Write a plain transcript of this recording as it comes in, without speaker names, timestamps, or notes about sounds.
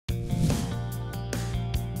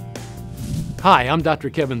Hi, I'm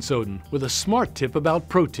Dr. Kevin Soden with a smart tip about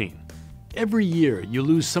protein. Every year you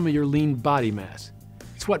lose some of your lean body mass.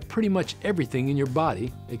 It's what pretty much everything in your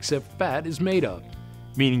body, except fat, is made of,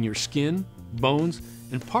 meaning your skin, bones,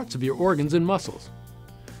 and parts of your organs and muscles.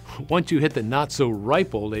 Once you hit the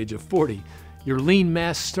not-so-ripe old age of 40, your lean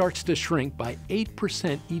mass starts to shrink by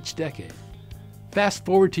 8% each decade. Fast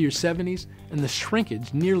forward to your 70s, and the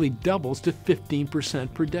shrinkage nearly doubles to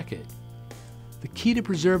 15% per decade. The key to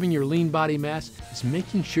preserving your lean body mass is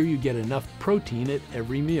making sure you get enough protein at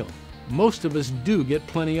every meal. Most of us do get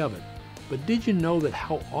plenty of it, but did you know that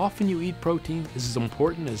how often you eat protein is as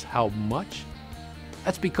important as how much?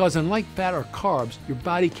 That's because unlike fat or carbs, your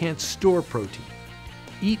body can't store protein.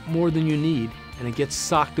 Eat more than you need and it gets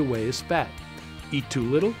socked away as fat. Eat too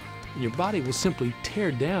little and your body will simply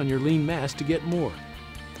tear down your lean mass to get more.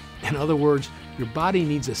 In other words, your body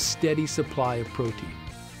needs a steady supply of protein.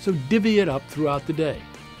 So divvy it up throughout the day.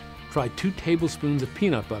 Try 2 tablespoons of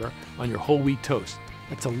peanut butter on your whole wheat toast.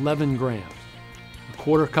 That's 11 grams. A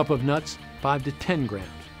quarter cup of nuts, 5 to 10 grams.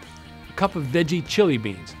 A cup of veggie chili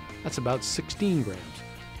beans, that's about 16 grams.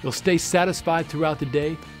 You'll stay satisfied throughout the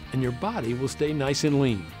day and your body will stay nice and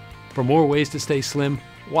lean. For more ways to stay slim,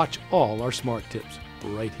 watch all our smart tips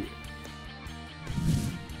right here.